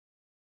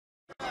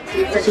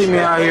See me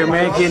out here,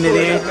 man, getting it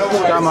in.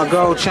 Got my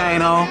gold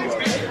chain on.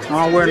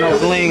 I don't wear no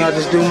bling, I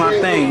just do my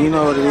thing. You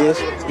know what it is.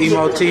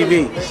 E-Moe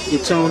TV. You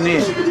tune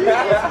in.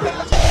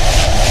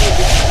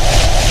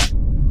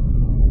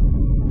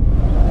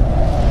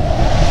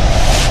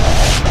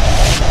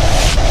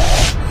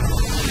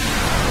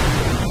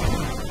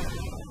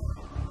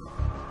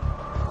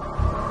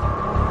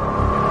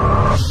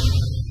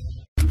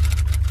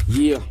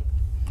 Yeah,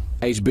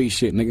 HB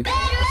shit, nigga.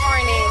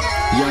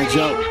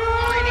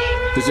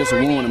 YoungZoe, this just a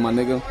warning, my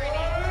nigga.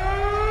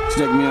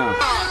 Check me out.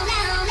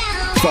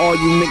 For all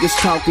you niggas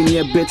talking,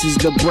 yeah, bitches,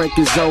 the break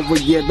is over.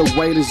 Yeah, the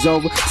wait is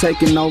over,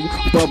 taking over,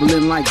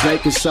 bubbling like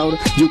baking soda.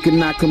 You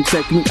cannot come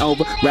take me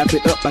over. Wrap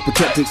it up like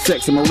protected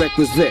sex. I'm a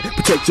requisite.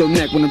 Protect your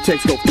neck when them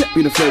texts go flip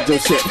you to fed your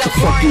shit. The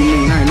fuck you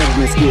mean? I ain't never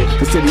been scared.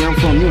 The city I'm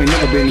from, you ain't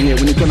never been here.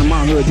 When you come to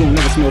my hood, you don't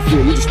never smell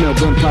fear. You just smell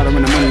gunpowder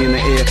and the money in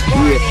the air.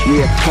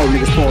 Yeah, whole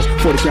niggas pause.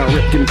 40 cal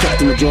rip, getting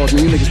tucked in the jaws.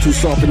 Man, you niggas too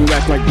soft and you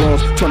act like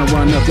bros. Trying to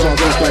run up,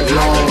 jaws like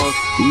laws.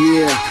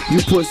 Yeah,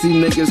 you pussy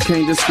niggas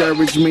can't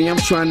discourage me. I'm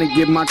trying to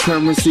get my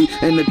currency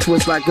and the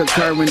twist like a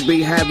current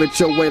beat. Have it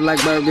your way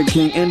like Burger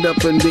King. End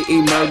up in the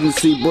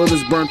emergency.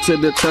 Bullets burnt to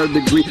the 3rd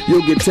degree.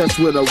 You'll get touched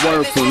with a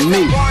word from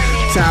me.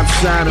 Top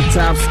shot, a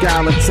top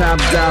scholar, top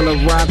dollar,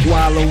 rock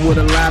waller with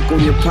a lock on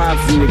your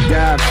pops and your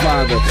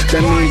godfather.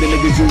 That means the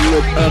niggas you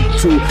look up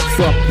to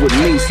fuck with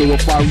me. So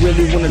if I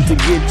really wanted to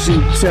get you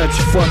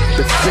touched, fuck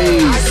the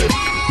fees.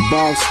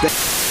 Boss.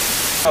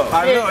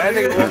 I know that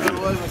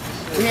nigga.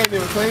 He ain't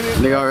even clean it.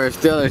 Nigga over here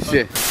stealing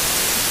shit.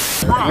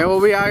 Man, what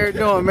we out here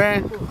doing,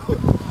 man?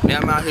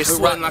 Man, I'm out here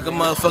sweating like a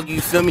motherfucker, you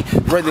feel me?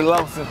 Really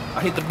Lawson.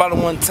 I hit the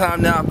bottom one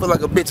time, now I feel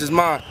like a bitch is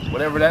mine.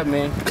 Whatever that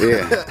means.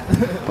 Yeah.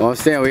 Well, I'm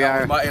saying we out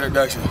here. My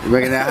introduction.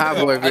 Making that hot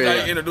boy video. I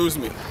gotta introduce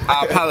me.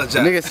 I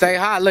apologize. Niggas stay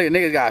hot. Look,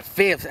 niggas got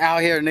fifths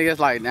out here. Niggas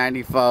like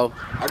 94.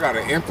 I got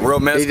an empty. Real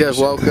mess. He just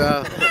woke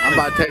up. I'm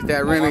about to take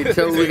that Remy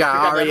too. We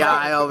got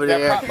REI over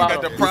there.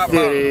 Got the prop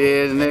It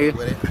is,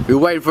 nigga. We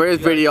waiting for his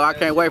video. I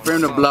can't wait for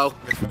him to blow.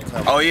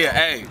 Oh yeah,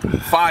 hey,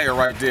 fire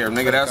right there,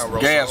 nigga. That's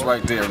gas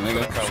right there,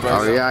 nigga.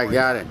 Oh yeah, I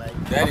got it.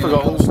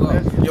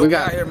 Yo, we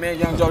got here, man.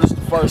 YoungZoe, this is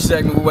the first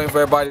segment. We're waiting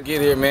for everybody to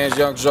get here, man. It's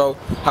YoungZoe,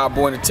 Hot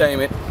Boy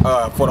Entertainment,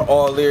 for the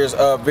All Ears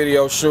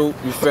video shoot.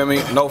 You feel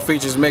me? No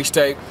features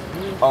mixtape,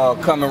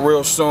 coming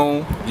real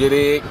soon. You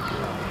dig?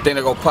 Then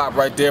they go pop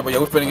right there. But yeah,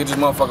 we finna get this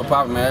motherfucker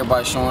popping, man.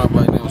 Everybody showing up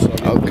right now. So,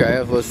 okay,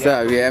 that's what's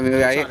up. Yeah, I mean, we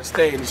got here. To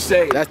stay in the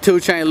shade. That's 2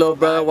 Chainz, little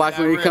brother. Watch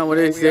when he come with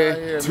this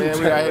shit. Man,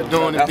 we out here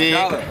doing the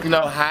dig. You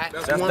know, hot.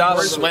 That's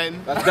dollar.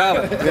 Sweating. That's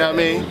dollar. You know what I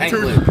mean?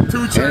 2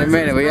 Chainz. In a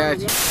minute, we got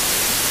you.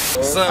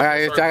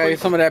 I got you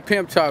some of that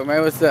pimp talk,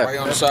 man. What's up? Right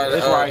on the side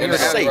of right in the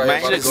safe,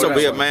 man. It's so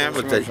good, man,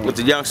 with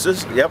the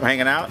youngsters. Yep,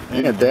 hanging out.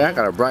 Yeah, damn, I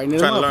gotta brighten it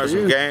Trying up. to learn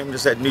some game.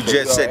 Just that new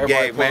jet set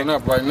game, man.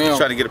 Right now.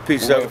 Trying to get a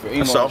piece of it.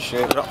 That's all.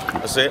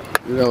 That's it.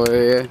 You know what it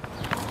is.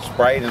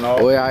 Sprite and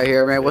all. We out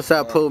here, man. What's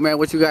up, Pooh, man?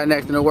 What you got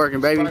next in the working,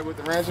 baby? I'm with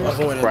it, man.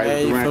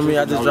 You feel me?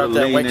 I just dropped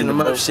that waking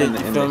them up shit. You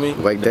feel me?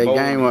 Wake that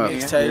game up.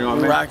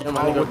 We rocking,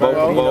 my nigga,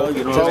 bro.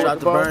 You know, just dropped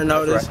the burn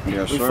notice.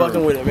 We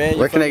fucking with it, man.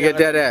 Where can they get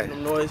that at?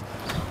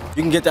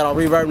 You can get that on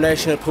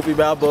Reverbnation, Poopy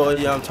Balboa,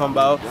 you know what I'm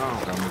talking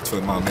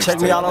about. Check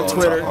me out on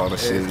Twitter. All the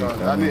shit.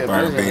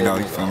 Reverbnation,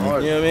 you feel me? You know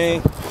what I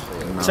mean?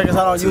 Check us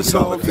out on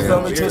YouTube, you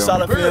feel me? 2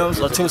 Solid Films,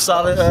 or 2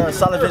 Solid,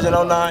 Solid Vision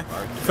 09. You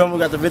feel me? We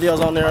got the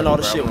videos on there and all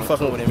the shit. We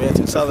fucking with it, man.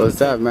 2 Solid.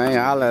 What's up, man?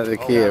 Holla at the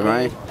kid,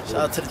 man. Shout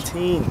out to the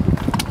team.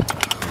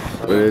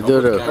 What it do,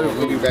 though?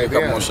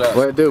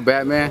 What it do,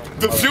 Batman?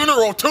 The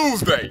funeral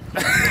Tuesday.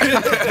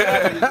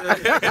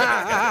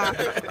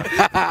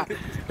 That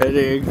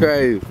nigga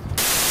crazy.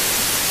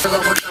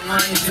 With the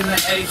lines in the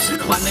H,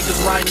 my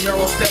niggas riding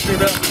Euro, step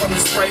it up from the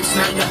scrapes.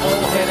 Now your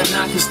old head and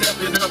I can step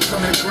it up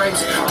from the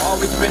grapes.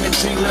 Always been a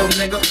G little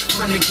nigga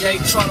from the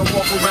gate, trying to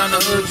walk around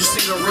the hood. You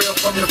see the real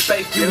from the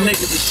fake. You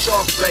niggas is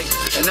sharp fake,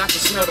 and I can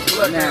smell the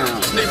blood now.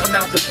 Sniffing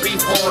out the beef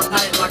all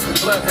night like a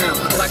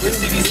bloodhound. Like to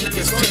see these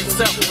niggas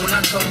picked up when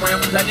I come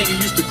around. That nigga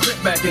used to grip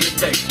back in the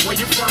day. Where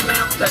you from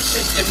now? That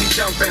shit get me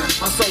jumping.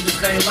 My soldiers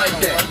ain't like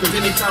that. Cause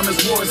anytime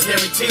it's war, it's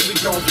guaranteed we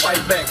gon'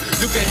 fight back.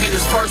 You can hit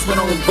us first, but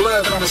on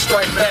blood on the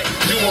strike back.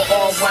 You an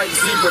all-white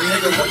zebra,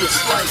 nigga, where you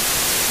strike?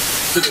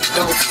 To the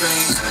dope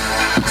thing,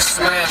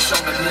 smash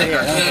on the nigga,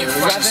 he ain't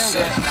from the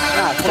set.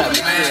 Put a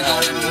man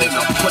on the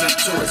nigga, put it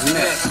to his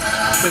neck.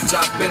 Bitch,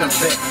 I've been a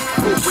vet,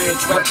 cool red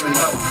truckin'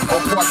 up.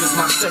 Oak Park is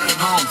my second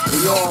home,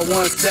 we all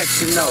one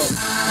section though.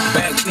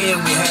 Back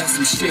then we had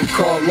some shit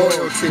called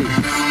loyalty,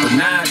 but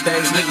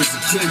nowadays niggas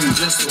are killing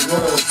just for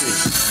royalty.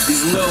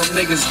 These little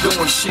niggas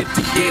doing shit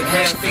to get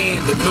half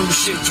in, the new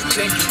shit you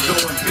think you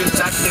doing,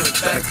 bitch, I did it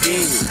back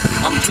then.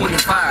 I'm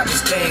 25, this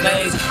day and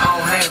age, I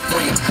don't have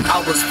friends. I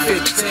was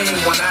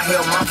 15 when I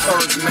held my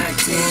first Mac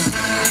 10.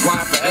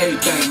 Grind for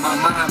everything, my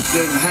mind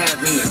didn't have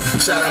it.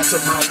 Shout out to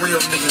my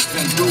real niggas,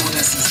 been doing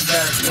this since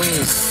back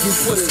when. You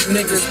pussy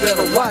niggas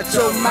better watch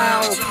your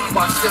mouth.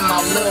 Watching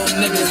my little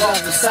niggas off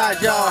the side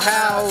y'all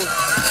house.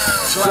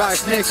 Dry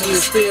snitching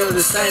is still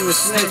the same as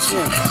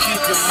snitching.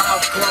 Keep your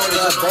mouth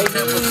closed,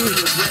 baby.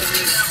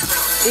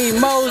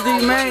 E-Moe,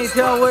 man,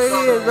 tell them what it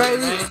is,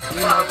 baby.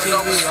 E-Moe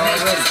TV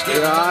already.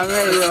 You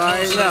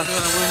already know.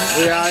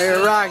 We out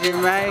here rocking,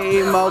 man.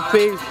 E-Moe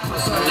peeps.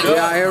 We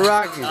out here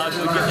rocking.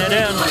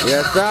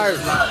 Yes, sir.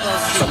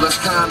 So let's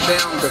calm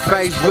down. The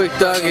Facebook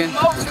thugging.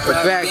 The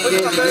back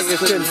then, niggas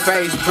couldn't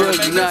Facebook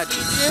nothing.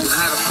 I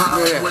had a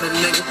problem with a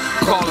nigga.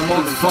 Call him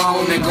on the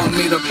phone. They gon'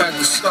 meet up at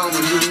the store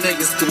and you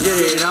niggas can get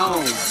it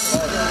on.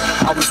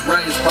 I was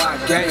raised by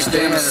a gangster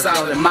in the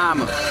South.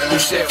 Mama. You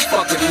said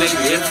fuck a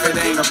nigga if it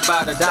ain't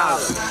about $1.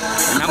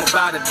 And I'm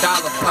about $1,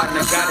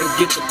 partner, gotta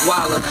get the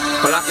guala.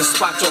 But I can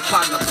spot your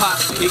partner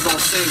posse, he gon'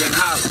 sing and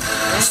holler.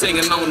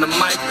 Singing on the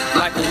mic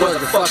like it was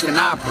a fucking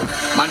opera.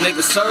 My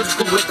nigga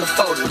surgical with the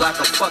photo like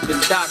a fucking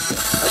doctor.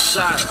 A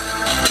shot.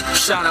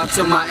 Shout out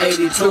to my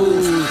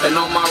 82s. And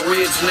on my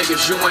ridge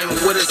niggas, you ain't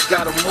with us,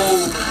 gotta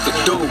move to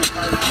do.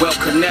 Well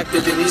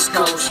connected in these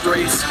cold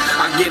streets.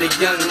 I get a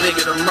young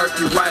nigga to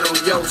murky right on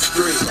your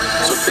street.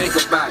 So think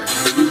about it,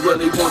 if you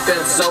really want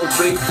that Zoe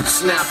beat,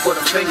 snap for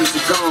the fingers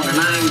you gone, and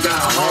I ain't got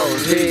a hold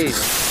it.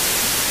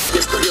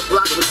 It's through your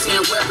block with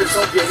 10 weapons,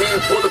 hope your head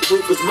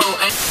bulletproof is wrong.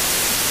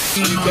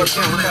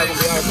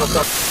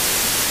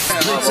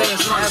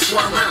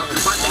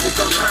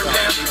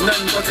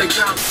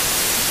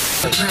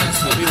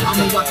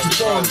 I'ma watch you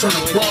ball, I'm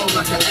tryna ball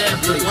like an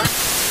athlete.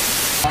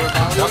 Come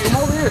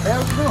over here, man.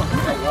 What you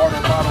doing?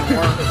 Water bottle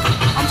work.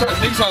 I'm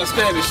trying to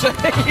stand in shade.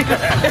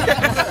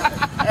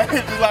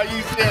 Just like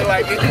you said,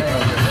 like it.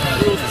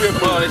 Real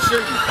spitball and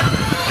shit.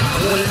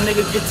 When a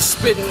nigga get to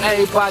spitting,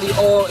 everybody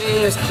all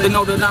ears. They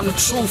know that I'm the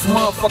truth,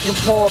 motherfucking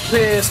Paul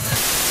Pierce.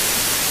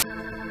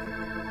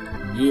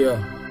 Yeah.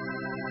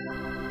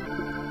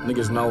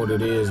 Niggas know what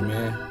it is,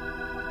 man.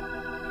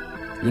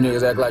 You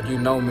niggas act like you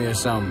know me or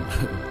something.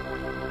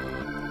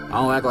 I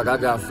don't act like I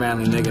got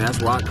family, nigga.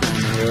 That's why I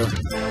came here.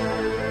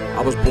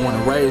 I was born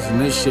and raised in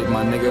this shit,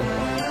 my nigga.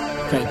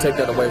 Can't take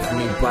that away from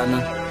me,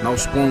 partner. No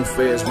spoon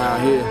feds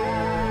around here. I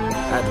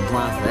had to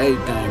grind for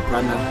everything,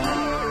 partner.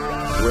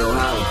 Real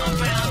house.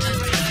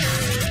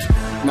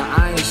 Now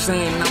I ain't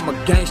saying I'm a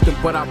gangster,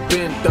 but I've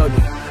been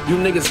thugging. You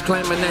niggas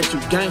claiming that you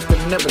gangster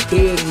never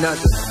did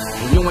nothing.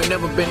 And you ain't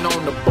never been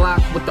on the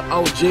block with the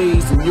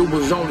OGs, and you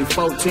was only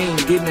 14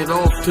 getting it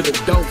off to the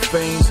dope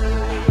fiends.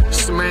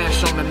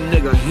 Smash on the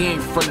nigga, he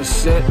ain't from the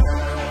set.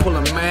 Pull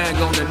a mag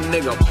on the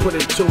nigga, put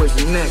it to his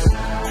neck.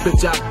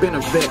 Bitch, I've been a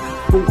vet,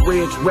 Fruit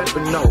Ridge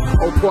reppin' no.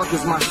 Oak Park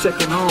is my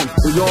second home,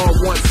 we all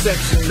one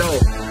section though.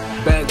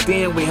 Back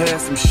then we had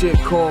some shit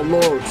called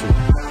loyalty,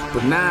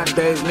 but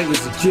nowadays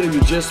niggas will kill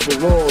you just for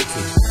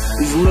royalty.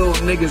 These little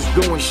niggas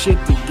doing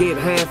shit to get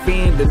half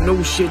in. The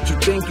new shit you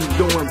think you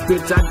doing,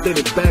 bitch, I did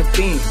it back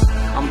then.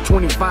 I'm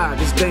 25,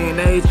 this day and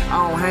age,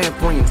 I don't have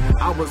friends.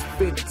 I was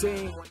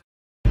 15.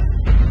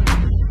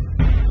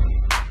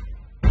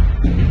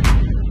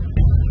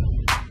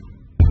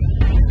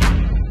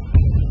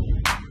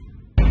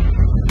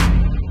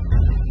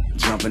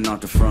 Jumping off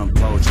the front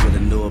porch with a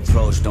new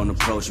approach. Don't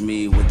approach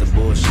me with the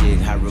bullshit.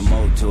 High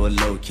remote to a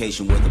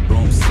location where the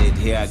broom sit.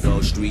 Here I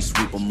go, street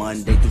sweeper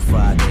Monday through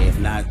Friday. If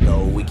not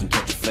though, we can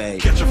catch a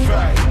fade. Catch a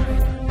fade.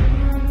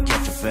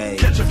 Catch a fade.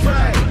 Catch a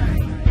fade.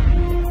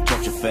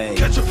 Catch a fade.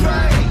 Catch a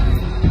fade.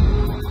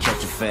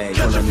 Catch a fade.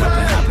 Pulling up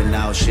and hopping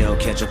out, shell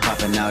catch a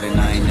popping out,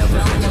 and I ain't never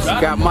been a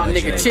got my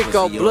nigga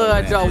Chico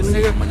Blood though,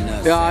 nigga.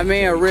 You know what I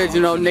mean?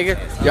 Original nigga.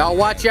 Y'all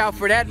watch out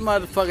for that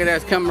motherfucker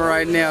that's coming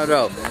right now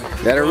though.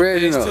 That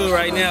original. Too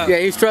right now. Yeah,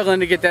 he's struggling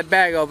to get that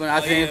bag open.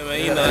 I see. Yeah,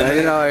 man,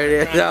 you know it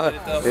is.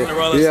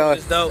 Yeah.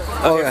 It's dope.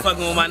 I'm here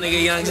fucking with my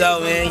nigga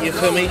YoungZoe, man. You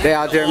feel me? They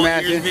out there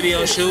matching.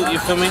 Video shoot. You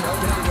feel me?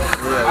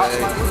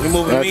 Yeah, we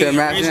moving out there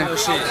matching. Original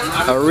shit.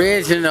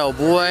 Original,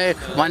 boy.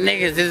 My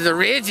niggas is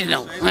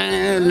original,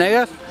 man,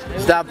 nigga.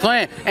 Stop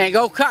playing and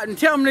go cop and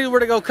tell them niggas where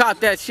to go cop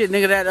that shit,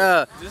 nigga.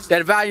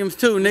 That volumes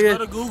 2, nigga. Just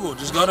go to Google.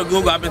 Just go to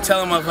Google. I've been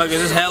telling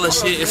motherfuckers it's hella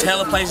shit. It's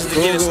hella places to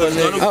get it. So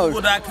go to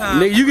Google.com.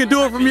 Nigga, you can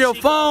do it from your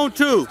phone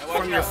too.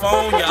 From your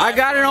phone, y'all. I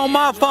got it on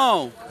my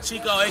phone.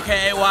 Chico,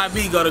 aka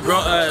YB, go to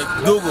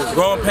Google,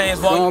 Growing Pains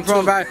Volume 2.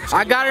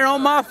 I got it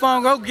on my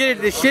phone, go get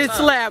it, the shit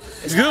slap.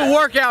 It's good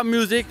workout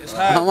music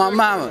on my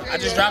mama. I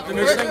just dropped a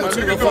new single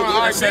too, before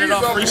I set it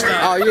off freestyle.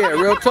 Oh yeah,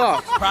 real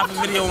talk. Profit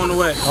video on the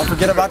way. Don't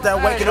forget about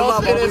that waking them up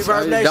on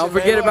Reverbnation. Don't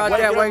forget about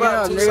that waking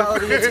up,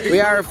 nigga.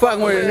 We out here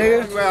fucking with it,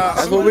 nigga.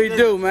 That's what we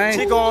do, man.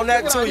 Chico on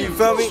that too, you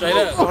feel me? Straight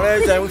up. On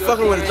everything, we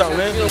fucking with it though,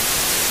 man.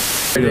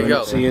 There you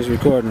go. See, it's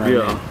recording right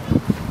now.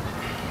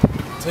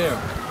 Tim.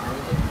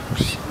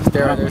 Stay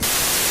right there.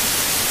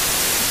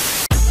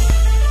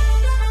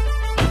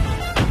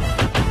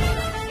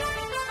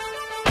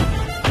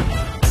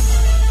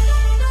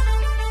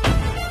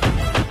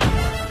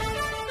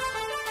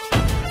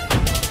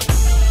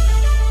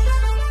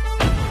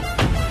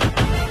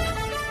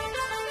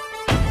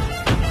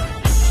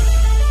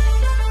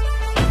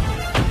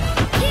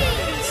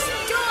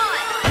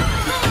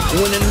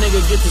 When a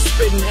nigga get to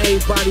spitting,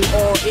 everybody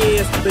all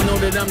ears. They know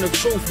that I'm the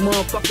truth,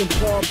 motherfucking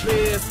Paul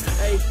Pierce.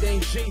 Everything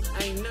G,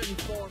 ain't nothing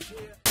false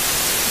here.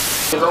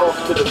 Get off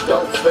to the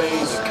dope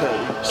phase.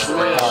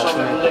 Smash on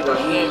the nigga,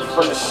 he ain't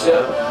from the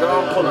shit.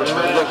 Girl, pull a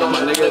man on my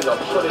nigga,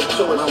 put it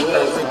to his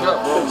face.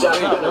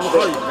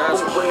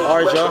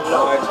 Alright, y'all.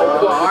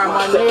 Alright,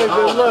 my nigga,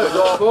 good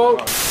luck. Cool.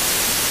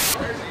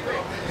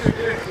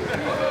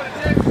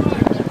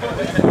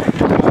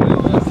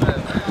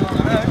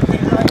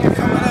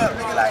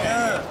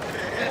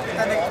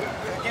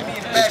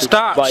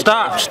 Stop.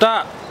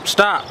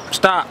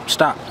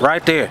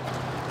 Right there.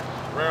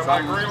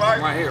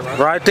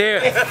 Right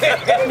there.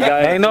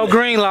 Ain't no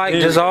green light,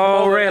 just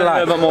all red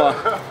light.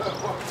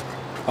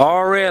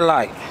 All red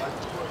light.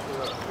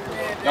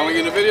 Y'all wanna get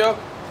in the video?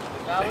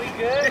 Nah, we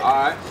good.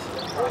 Alright.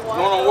 Going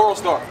on World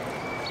Star.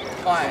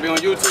 I'll be on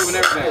YouTube and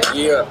everything.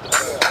 Yeah.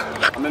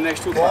 I'm the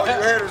next 2 parts. All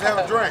you had was have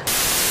a drink.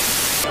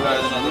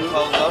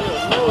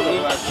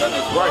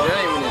 Right, that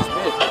ain't even his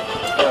bitch.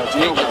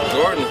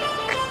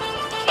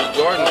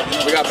 Jordan.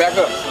 We got back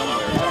up.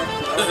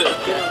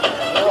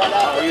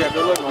 Oh yeah,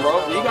 good looking,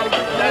 bro. You gotta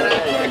get that.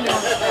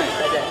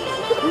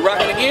 We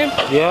rocking again?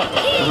 Yeah.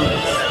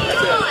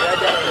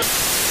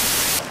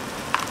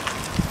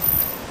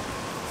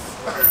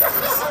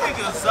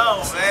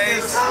 YoungZoe,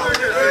 man.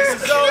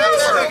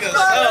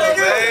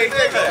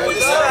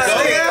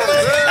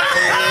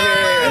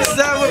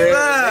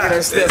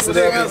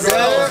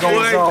 What's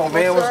going on,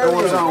 man? What's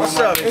going on? What's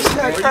up? What's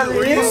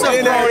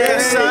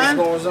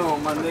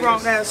wrong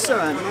with that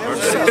son? What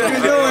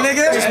you doing,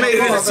 nigga? Just made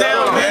it in the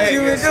town, man. What you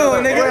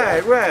doing,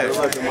 nigga? Right.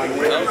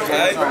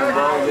 Okay.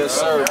 Yes,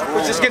 sir.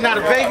 We're just getting out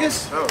of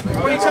Vegas? What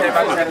are you talking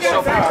about?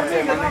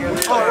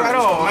 Oh, right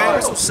on, man.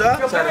 That's what's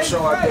up. Had a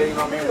show out there, you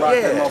know what I mean? Rock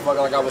that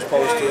motherfucker like I was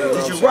supposed to.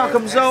 Did you rock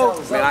them, Zoe?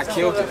 Man, I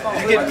killed it.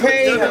 You get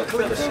paid?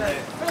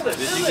 Did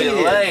you get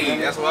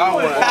laid? That's what I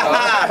want to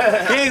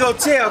know. He ain't gonna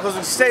tell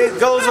because it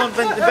goes on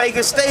to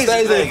Vegas, stays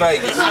in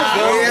Vegas. He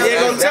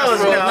ain't gonna tell us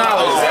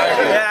now.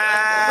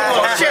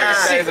 Share the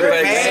secret,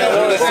 man.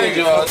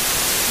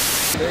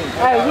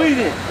 Hey,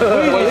 Weezy,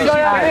 show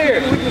that beer.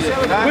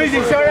 Weezy,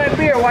 show that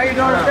beer. Why you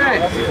doing that?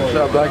 What's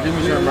up, Doc? Give me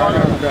some. I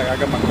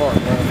got my car,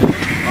 bro.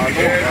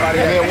 Everybody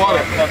had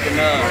water.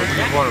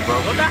 Water, bro.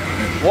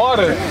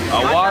 Water.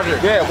 Water.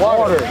 Yeah,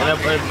 water.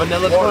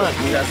 Vanilla punch.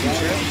 We got some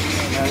chips.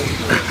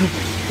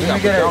 We got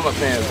pajama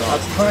pants on.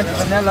 Punch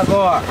vanilla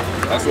bar.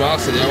 That's what I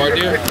said. Y'all right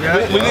there?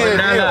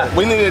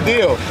 We need a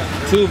deal.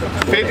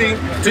 50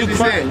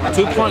 cents.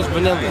 2 punch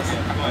vanillas.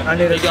 I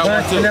need a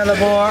punch vanilla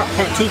bar.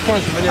 2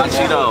 punch vanilla.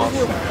 Cheetos.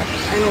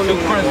 2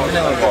 punch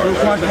vanilla bar. 2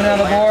 punch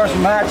vanilla bars,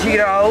 some hot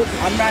Cheetos,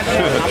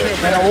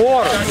 and a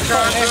water.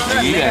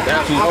 Yeah,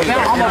 that's I'm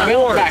a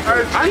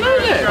linebacker. I know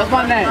that. What's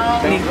my name?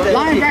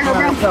 Linebacker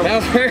bounce.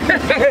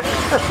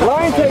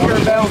 Line taker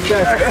and bounce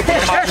back.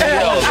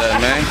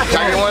 man.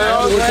 Taking one of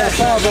those? That's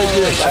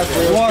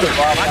water.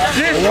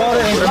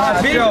 Water and hot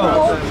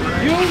Cheetos.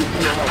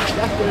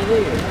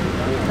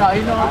 No,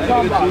 you know what I'm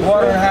talking about.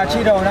 Water and hot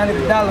Cheetos, and I need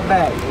a dollar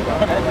bag.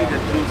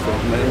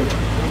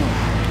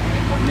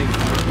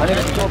 I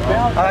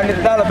need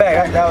a dollar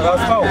bag. That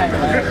was cold.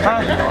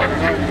 Huh?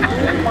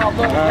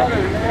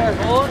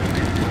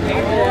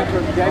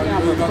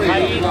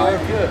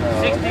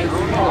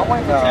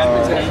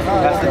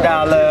 That's the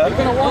dollar.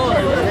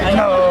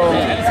 No.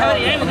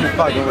 I'm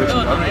fucking with you.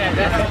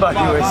 I'm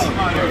fucking with you.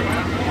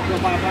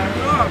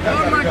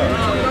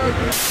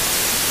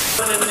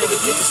 When a nigga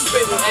get to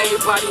spittin',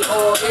 everybody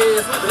all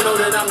ears. You know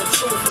that I'm the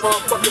truth,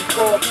 motherfucking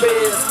Paul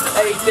Bears.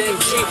 Everything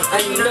G,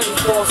 ain't nothing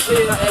false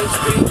here.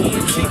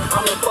 HBENT,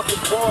 I'm the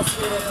fucking boss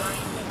here.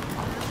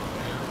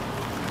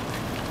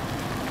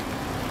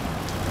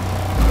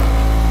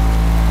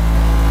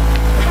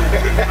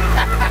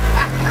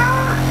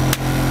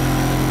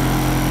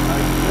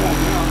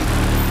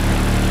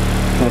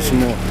 Some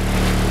more.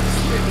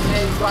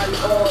 Everybody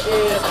all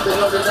ears, they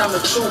know that I'm the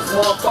truth,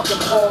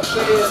 motherfucking Paul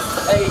Bears.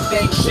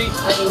 Everything G,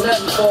 ain't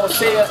nothing false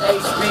here.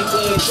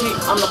 HBENT,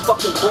 I'm the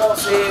fucking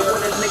boss here.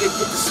 When a nigga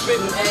get to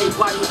spittin',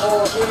 everybody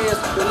all ears,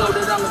 they know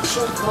that I'm the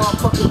truth,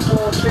 motherfucking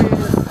Paul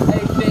Bears.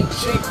 Everything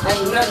G,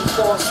 ain't nothing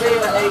false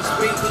here.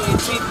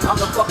 HBENT, I'm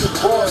the fucking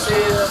boss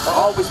here. I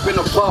always been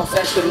a boss,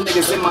 that's the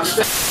niggas in my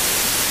set.